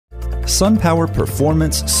SUNPOWER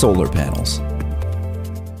Performance Solar Panels.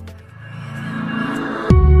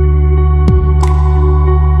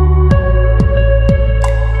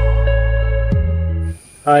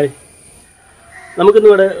 Hi. നമുക്ക്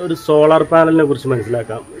ഇവിടെ ഒരു സോളാർ പാനലിനെ കുറിച്ച്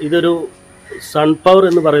മനസ്സിലാക്കാം. ഇതൊരു സൺപവർ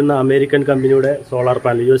എന്ന് പറയുന്ന അമേരിക്കൻ കമ്പനിയുടെ സോളാർ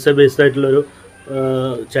പാനൽ, USA ബേസ്ഡ് ആയിട്ടുള്ള ഒരു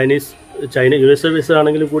USA ബേസ്ഡ്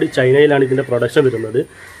ആണെങ്കിലും കൂടി ചൈനയിലാണ് ഇതിന്റെ പ്രൊഡക്ഷൻ വരുന്നത്.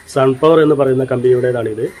 സൺപവർ എന്ന് പറയുന്ന കമ്പനിയുടേതാണ്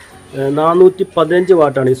ഇത്. 415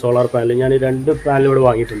 വാട്ടാണ് ഈ സോളാർ പാനൽ. ഞാൻ 2 പാനൽ ഇവിടെ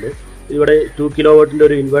വാങ്ങിയിട്ടുണ്ട്. ഇവിടെ 2 കിലോവാട്ടിന്റെ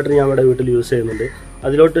ഒരു ഇൻവെർട്ടർ ഞാൻ ഇവിടെ വീട്ടിൽ യൂസ് ചെയ്യുന്നുണ്ട്.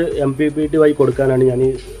 അതിലോട്ട് MPPT വഴി കൊടുക്കാനാണ് ഞാൻ ഈ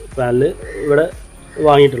പാനൽ ഇവിടെ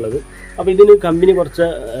വാങ്ങിയിട്ടുള്ളത്. അപ്പോൾ ഇതിന് കമ്പനി കുറച്ച്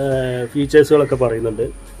ഫീച്ചേഴ്സുകളൊക്കെ പറയുന്നുണ്ട്.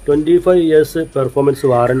 25 years പെർഫോമൻസ്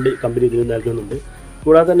വാറണ്ടി കമ്പനി ഇതിന് നൽകുന്നുണ്ട്.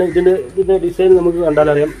 കൂടാതെ തന്നെ ഇതിൻ്റെ ഡിസൈൻ നമുക്ക്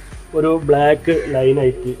കണ്ടാലറിയാം, ഒരു ബ്ലാക്ക്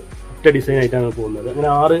ലൈനായിട്ട് ഒറ്റ ഡിസൈൻ ആയിട്ടാണ് പോകുന്നത്. അങ്ങനെ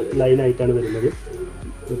 6 ലൈനായിട്ടാണ് വരുന്നത്.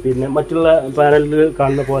 പിന്നെ മറ്റുള്ള പാനലുകൾ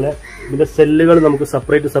കാണുന്ന പോലെ ഇതിൻ്റെ സെല്ലുകൾ നമുക്ക്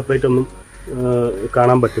സെപ്പറേറ്റ് ഒന്നും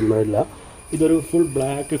കാണാൻ പറ്റുന്നതില്ല. ഇതൊരു ഫുൾ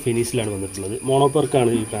ബ്ലാക്ക് ഫിനിഷിലാണ് വന്നിട്ടുള്ളത്.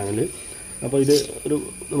 മോണോപെർക്കാണ് ഈ പാനൽ. അപ്പോൾ ഇത്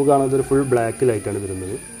നമുക്ക് കാണാൻ ഇതൊരു ഫുൾ ബ്ലാക്കിലായിട്ടാണ്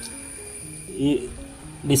വരുന്നത്. ഈ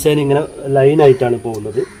ഡിസൈൻ ഇങ്ങനെ ലൈനായിട്ടാണ്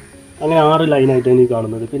പോകുന്നത്. അങ്ങനെ 6 ലൈനായിട്ടാണ് ഈ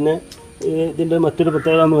കാണുന്നത്. പിന്നെ ഇതിൻ്റെ മറ്റൊരു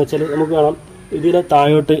പ്രത്യേകത എന്ന് വെച്ചാൽ നമുക്ക് കാണാം, ഇതിലെ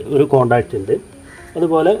താഴോട്ട് ഒരു കോണ്ടാക്റ്റ് ഉണ്ട്,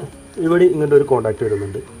 അതുപോലെ ഇവിടെ ഇങ്ങോട്ട് ഒരു കോണ്ടാക്റ്റ്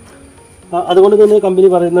വരുന്നുണ്ട്. അതുകൊണ്ട് തന്നെ കമ്പനി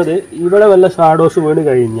പറയുന്നത് ഇവിടെ വല്ല ഷാഡോസ് വീണ്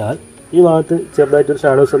കഴിഞ്ഞാൽ, ഈ ഭാഗത്ത് ചെറുതായിട്ടൊരു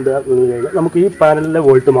ഷാഡോസ് എന്താ വീണ് കഴിഞ്ഞാൽ നമുക്ക് ഈ പാനലിലെ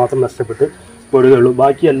വോൾട്ട് മാത്രം നഷ്ടപ്പെട്ട് പെടുകയുള്ളൂ.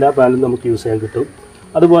 ബാക്കി എല്ലാ പാനലും നമുക്ക് യൂസ് ചെയ്യാൻ കിട്ടും.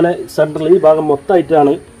 അതുപോലെ സെൻട്രൽ ഈ ഭാഗം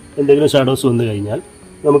മൊത്തമായിട്ടാണ് എന്തെങ്കിലും ഷാഡോസ് വന്നു കഴിഞ്ഞാൽ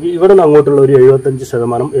നമുക്ക് ഇവിടെ നിന്ന് അങ്ങോട്ടുള്ള ഒരു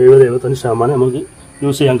 70-75% നമുക്ക്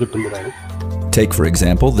യൂസ് ചെയ്യാൻ കിട്ടുന്നതാണ്. Take for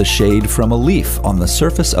example the shade from a leaf on the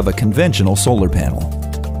surface of a conventional solar panel.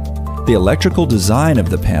 The electrical design of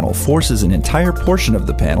the panel forces an entire portion of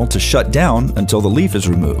the panel to shut down until the leaf is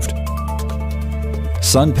removed.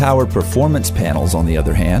 SUNPOWER performance panels, on the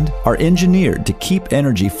other hand, are engineered to keep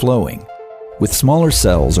energy flowing. With smaller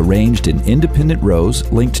cells arranged in independent rows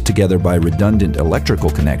linked together by redundant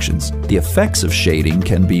electrical connections, the effects of shading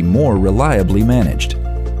can be more reliably managed.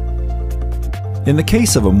 In the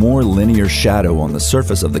case of a more linear shadow on the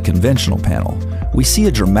surface of the conventional panel, we see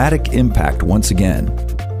a dramatic impact once again.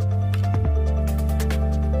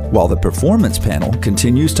 While the performance panel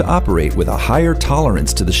continues to operate with a higher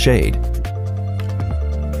tolerance to the shade.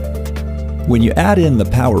 When you add in the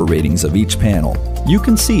power ratings of each panel, you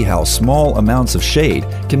can see how small amounts of shade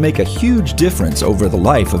can make a huge difference over the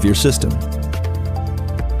life of your system.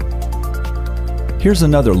 Here's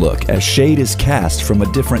another look as shade is cast from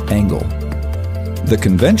a different angle. The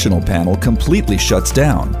conventional panel completely shuts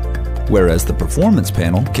down, whereas the performance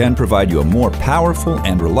panel can provide you a more powerful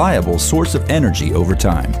and reliable source of energy over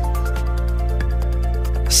time.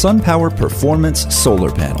 SUNPOWER Performance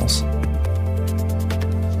Solar Panels.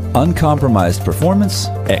 Uncompromised performance,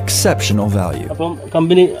 exceptional value. അപ്പം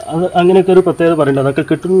company അങ്ങനെയൊക്കെ ഒരു പ്രത്യേകത പറയുന്നുണ്ട്. അതൊക്കെ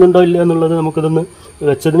കിട്ടുന്നുണ്ടോ ഇല്ല എന്നുള്ളത് നമുക്കിതൊന്ന്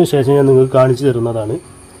വെച്ചതിന് ശേഷം ഞാൻ നിങ്ങൾക്ക് കാണിച്ചു തരുന്നതാണ്.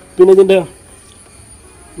 പിന്നെ ഇതിൻ്റെ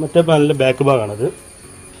മറ്റേ പാനലിൻ്റെ ബാക്ക് ഭാഗമാണത്.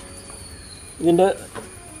 ഇതിൻ്റെ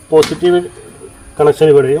പോസിറ്റീവ് കണക്ഷൻ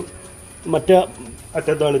ഇവിടെയും മറ്റേ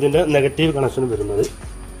അറ്റത്താണ് ഇതിൻ്റെ നെഗറ്റീവ് കണക്ഷൻ വരുന്നത്.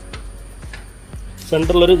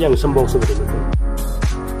 സെൻട്രലൊരു ജംഗ്ഷൻ ബോക്സ് വരുന്നുണ്ട്.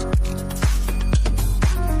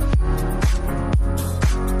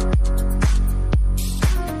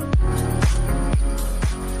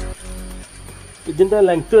 ഇതിൻ്റെ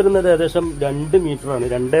ലെങ്ത് വരുന്നത് ഏകദേശം 2 മീറ്ററാണ്.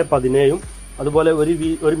 2.17 അതുപോലെ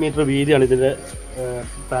 1 മീറ്റർ വീതിയാണ് ഇതിൻ്റെ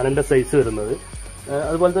പാനലിൻ്റെ സൈസ് വരുന്നത്.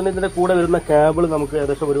 അതുപോലെ തന്നെ ഇതിൻ്റെ കൂടെ വരുന്ന കേബിൾ നമുക്ക്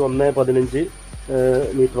ഏകദേശം ഒരു 1.15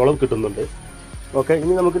 മീറ്ററോളം കിട്ടുന്നുണ്ട്. ഓക്കെ,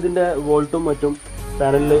 ഇനി നമുക്കിതിൻ്റെ വോൾട്ടും മറ്റും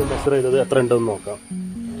പാനലിൽ മെഷർ ചെയ്തത് എത്ര ഉണ്ടെന്ന് നോക്കാം.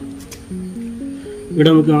 ഇവിടെ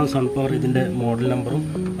നമുക്ക് സൺപവർ ഇതിൻ്റെ മോഡൽ നമ്പറും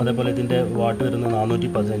അതേപോലെ ഇതിൻ്റെ വാട്ട് വരുന്നത്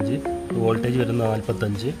 415, വോൾട്ടേജ് വരുന്നത്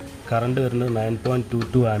 45, കറണ്ട് വരുന്നത്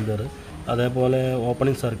 9.22 ആംപിയർ, അതേപോലെ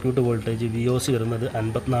ഓപ്പണിംഗ് സർക്യൂട്ട് വോൾട്ടേജ് VOC വരുന്നത്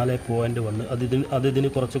 54.1. അത് ഇതിന്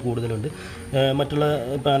കുറച്ച് കൂടുതലുണ്ട്. മറ്റുള്ള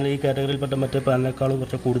പാനൽ ഈ കാറ്റഗറിയിൽപ്പെട്ട മറ്റേ പാനലിനേക്കാളും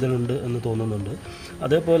കുറച്ച് കൂടുതലുണ്ട് എന്ന് തോന്നുന്നുണ്ട്.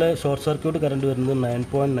 അതേപോലെ ഷോർട്ട് സർക്യൂട്ട് കറണ്ട് വരുന്നത്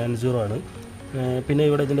 9.90 ആണ്. പിന്നെ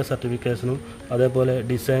ഇവിടെ ഇതിൻ്റെ സർട്ടിഫിക്കേഷനും അതേപോലെ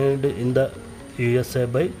designed in the USA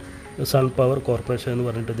by സൺപവർ corporation എന്ന്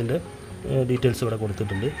പറഞ്ഞിട്ട് ഇതിൻ്റെ ഡീറ്റെയിൽസ് ഇവിടെ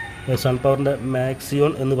കൊടുത്തിട്ടുണ്ട്. സൺപവറിൻ്റെ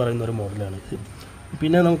മാക്സിയോൺ എന്ന് പറയുന്ന ഒരു മോഡലാണ് ഇത്.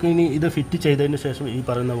 പിന്നെ നമുക്ക് ഇനി ഇത് ഫിറ്റ് ചെയ്തതിന് ശേഷം ഈ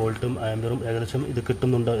പറയുന്ന വോൾട്ടും ആംപിയറും ഏകദേശം ഇത്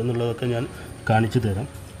കിട്ടുന്നുണ്ടോ എന്നുള്ളതൊക്കെ ഞാൻ കാണിച്ചു തരാം.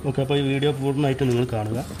 ഓക്കെ, അപ്പോൾ ഈ വീഡിയോ പൂർണ്ണമായിട്ട് നിങ്ങൾ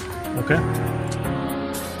കാണുക. ഓക്കെ,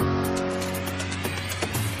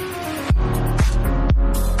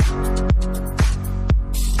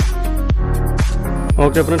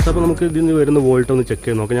 ഫ്രണ്ട്സ്, അപ്പോൾ നമുക്ക് ഇതിൽ നിന്ന് വരുന്ന വോൾട്ട് ഒന്ന് ചെക്ക്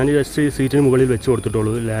ചെയ്ത് നോക്കാം. ഞാൻ ജസ്റ്റ് ഈ സീറ്റിന് മുകളിൽ വെച്ച്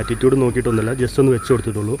കൊടുത്തിട്ടുള്ളൂ, ലാറ്റിറ്റ്യൂഡ് നോക്കിയിട്ടൊന്നുമില്ല, ജസ്റ്റ് ഒന്ന് വെച്ച്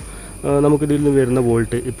കൊടുത്തിട്ടുള്ളൂ. നമുക്കിതിൽ നിന്ന് വരുന്ന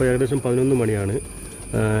വോൾട്ട് ഇപ്പോൾ ഏകദേശം 11 മണിയാണ്.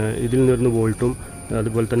 ഇതിൽ നിന്ന് വരുന്ന വോൾട്ടും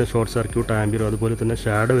അതുപോലെ തന്നെ ഷോർട്ട് സർക്യൂട്ട് ആംബിയർ, അതുപോലെ തന്നെ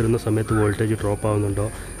ഷാഡോ വരുന്ന സമയത്ത് വോൾട്ടേജ് ഡ്രോപ്പ് ആവുന്നുണ്ടോ,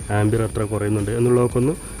 ആംബിയർ എത്ര കുറയുന്നുണ്ട് എന്നുള്ളതൊക്കെ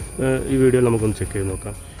ഒന്ന് ഈ വീഡിയോയിൽ നമുക്കൊന്ന് ചെക്ക് ചെയ്ത്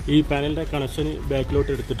നോക്കാം. ഈ പാനലിൻ്റെ കണക്ഷൻ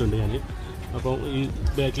ബാക്കിലോട്ട് എടുത്തിട്ടുണ്ട് ഞാൻ. അപ്പോൾ ഈ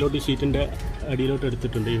ബാക്കിലോട്ട് ഈ ഷീറ്റിൻ്റെ അടിയിലോട്ട്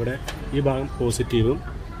എടുത്തിട്ടുണ്ട്. ഇവിടെ ഈ ഭാഗം പോസിറ്റീവും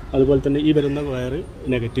അതുപോലെ തന്നെ ഈ വരുന്ന വയർ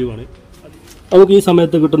നെഗറ്റീവാണ്. നമുക്ക് ഈ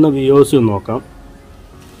സമയത്ത് കിട്ടുന്ന VOC ഒന്ന് നോക്കാം.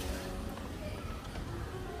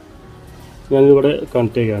 ഞാനിവിടെ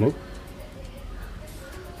കണക്ട് ചെയ്യുകയാണ്.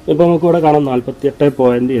 ഇപ്പോൾ നമുക്കിവിടെ കാണാം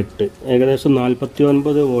 48.8, ഏകദേശം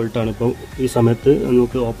 49 വോൾട്ടാണ് ഇപ്പോൾ ഈ സമയത്ത്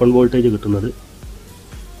നമുക്ക് ഓപ്പൺ വോൾട്ടേജ് കിട്ടുന്നത്.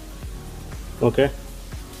 ഓക്കെ,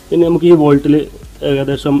 ഇനി നമുക്ക് ഈ വോൾട്ടിൽ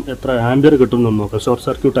ഏകദേശം എത്ര ആംബിയർ കിട്ടുമെന്ന് നോക്കാം. ഷോർട്ട്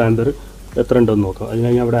സർക്യൂട്ട് ആംബിയർ എത്ര ഉണ്ടെന്ന് നോക്കാം.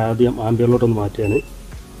 അതിനായി ഞാൻ ഇവിടെ ആദ്യം ആംബിയറിലോട്ടൊന്ന് മാറ്റിയാണ്.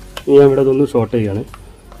 ഇനി ഞാൻ ഇവിടെ ഇതൊന്ന് ഷോർട്ട് ചെയ്യാണ്.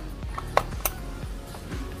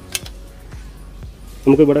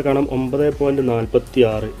 നമുക്കിവിടെ കാണാം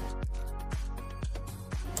 9.46.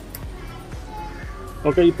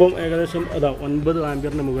 ഓക്കെ, ഇപ്പം ഏകദേശം 9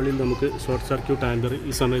 ആംബിയറിന് മുകളിൽ നമുക്ക് ഷോർട്ട് സർക്യൂട്ട് ആംബിയർ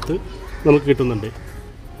ഈ സമയത്ത് നമുക്ക് കിട്ടുന്നുണ്ട്.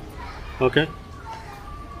 ഓക്കെ,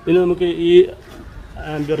 ഇനി നമുക്ക് ഈ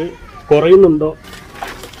ആംബിയർ കുറയുന്നുണ്ടോ,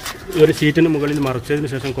 ഈ ഒരു ഷീറ്റിന് മുകളിൽ മറച്ചതിന്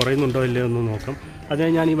ശേഷം കുറയുന്നുണ്ടോ ഇല്ലയോ എന്ന് നോക്കാം.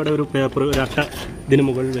 അതിനായി ഞാൻ ഇവിടെ ഒരു പേപ്പർ, ഒരു അട്ട ഇതിന്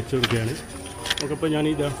മുകളിൽ വെച്ച് കൊടുക്കുകയാണ്. ഓക്കെ, അപ്പോൾ ഞാൻ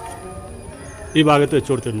ഈ ഭാഗത്ത്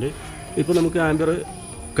വെച്ച് കൊടുത്തിട്ടുണ്ട്. ഇപ്പോൾ നമുക്ക് ആംബിയർ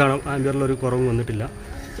കാണാം, ആംബിയറിലൊരു കുറവ് വന്നിട്ടില്ല.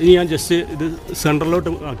 ഇനി ഞാൻ ജസ്റ്റ് ഇത് സെൻറ്ററിലോട്ട്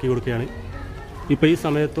ആക്കി കൊടുക്കുകയാണ്. ഇപ്പോൾ ഈ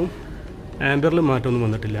സമയത്തും ആംബിയറിൽ മാറ്റമൊന്നും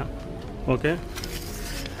വന്നിട്ടില്ല. ഓക്കെ,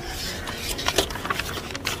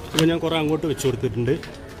 ഇപ്പോൾ ഞാൻ കുറേ അങ്ങോട്ട് വെച്ച് കൊടുത്തിട്ടുണ്ട്.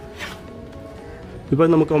 ഇപ്പോൾ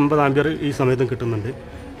നമുക്ക് 9 ആംബിയർ ഈ സമയത്തും കിട്ടുന്നുണ്ട്.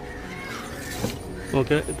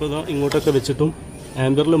 ഓക്കെ, ഇപ്പോൾ ഇങ്ങോട്ടൊക്കെ വെച്ചിട്ടും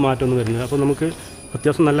ആംബിയറിൽ മാറ്റമൊന്നും വരുന്നില്ല. അപ്പോൾ നമുക്ക്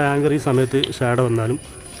അത്യാവശ്യം നല്ല ആംബിയർ ഈ സമയത്ത് ഷാഡോ വന്നാലും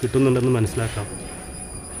കിട്ടുന്നുണ്ടെന്ന് മനസ്സിലാക്കാം.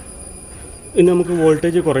 ഇനി നമുക്ക്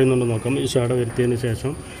വോൾട്ടേജ് കുറയുന്നുണ്ടോ നോക്കാം ഈ ഷാഡോ വരുത്തിയതിന്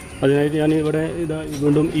ശേഷം. അതിനായിട്ട് ഞാൻ ഇവിടെ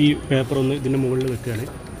വീണ്ടും ഈ പേപ്പർ ഒന്ന് ഇതിൻ്റെ മുകളിൽ വെക്കുകയാണ്.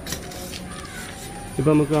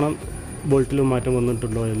 ഇപ്പോൾ നമുക്ക് കാണാം വോൾട്ടിൽ മാറ്റം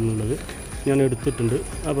വന്നിട്ടുണ്ടോ എന്നുള്ളത് ഞാൻ എടുത്തിട്ടുണ്ട്.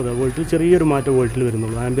 അപ്പോൾ വോൾട്ടിൽ ചെറിയൊരു മാറ്റം വോൾട്ടിൽ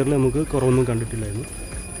വരുന്നുള്ളൂ. ആംബിയറിൽ നമുക്ക് കുറവൊന്നും കണ്ടിട്ടില്ലായിരുന്നു.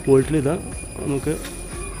 വോൾട്ടിൽ നമുക്ക്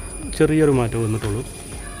ചെറിയൊരു മാറ്റം വന്നിട്ടുള്ളൂ.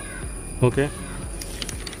 ഓക്കെ,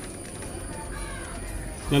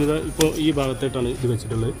 ഞാനിത് ഇപ്പോൾ ഈ ഭാഗത്തായിട്ടാണ് ഇത്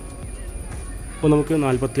വെച്ചിട്ടുള്ളത്. അപ്പോൾ നമുക്ക്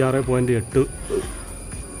 46.8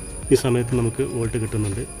 ഈ സമയത്ത് നമുക്ക് വോൾട്ട്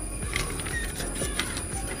കിട്ടുന്നുണ്ട്.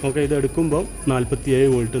 ഓക്കെ, ഇത് എടുക്കുമ്പോൾ 47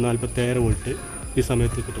 വോൾട്ട്, 47 വോൾട്ട് ഈ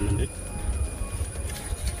സമയത്ത് കിട്ടുന്നുണ്ട്.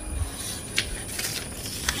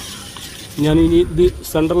 ഞാൻ ഇനി ഇത്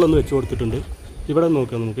സെൻറ്ററിലൊന്ന് വെച്ച് കൊടുത്തിട്ടുണ്ട്. ഇവിടെ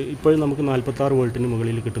നോക്കാം, നമുക്ക് ഇപ്പോഴും നമുക്ക് 46 വോൾട്ടിന്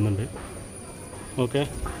മുകളിൽ കിട്ടുന്നുണ്ട്. ഓക്കെ,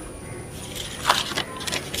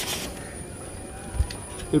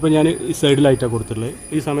 ഇപ്പോൾ ഞാൻ ഈ സൈഡിലായിട്ടാണ് കൊടുത്തിട്ടുള്ളത്.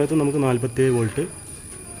 ഈ സമയത്ത് നമുക്ക് 47 വോൾട്ട്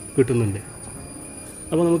കിട്ടുന്നുണ്ട്.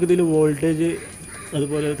 അപ്പോൾ നമുക്കിതിൽ വോൾട്ടേജ്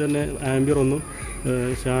അതുപോലെ തന്നെ ആംബിയർ ഒന്നും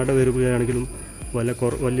ഷാഡോ വരികയാണെങ്കിലും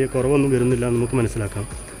വലിയ കുറവൊന്നും വരുന്നില്ല നമുക്ക് മനസ്സിലാക്കാം.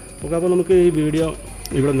 ഓക്കെ, അപ്പോൾ നമുക്ക് ഈ വീഡിയോ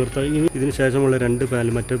ഇവിടെ നിർത്താം. ഇതിന് ശേഷമുള്ള 2 പാനൽ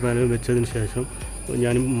മറ്റേ പാനൽ വെച്ചതിന് ശേഷം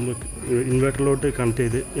ഞാൻ ഇൻവെർട്ടറിലോട്ട് കണക്ട്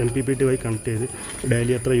ചെയ്ത് MPPT വഴി കണക്ട് ചെയ്ത്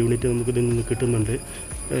ഡെയിലി എത്ര യൂണിറ്റ് നമുക്ക് ഇതിൽ നിന്ന് കിട്ടുന്നുണ്ട്,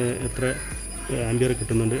 എത്ര ആംബിയർ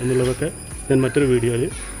കിട്ടുന്നുണ്ട് എന്നുള്ളതൊക്കെ ഞാൻ മറ്റൊരു വീഡിയോയിൽ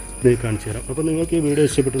നിങ്ങൾക്ക് കാണിച്ചു തരാം. അപ്പോൾ നിങ്ങൾക്ക് ഈ വീഡിയോ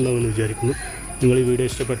ഇഷ്ടപ്പെട്ടുണ്ടാവുമെന്ന് വിചാരിക്കുന്നു. നിങ്ങൾ ഈ വീഡിയോ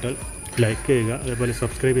ഇഷ്ടപ്പെട്ടാൽ ലൈക്ക് ചെയ്യുക, അതേപോലെ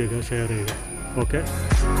സബ്സ്ക്രൈബ് ചെയ്യുക, ഷെയർ ചെയ്യുക. Okay,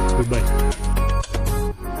 good bye.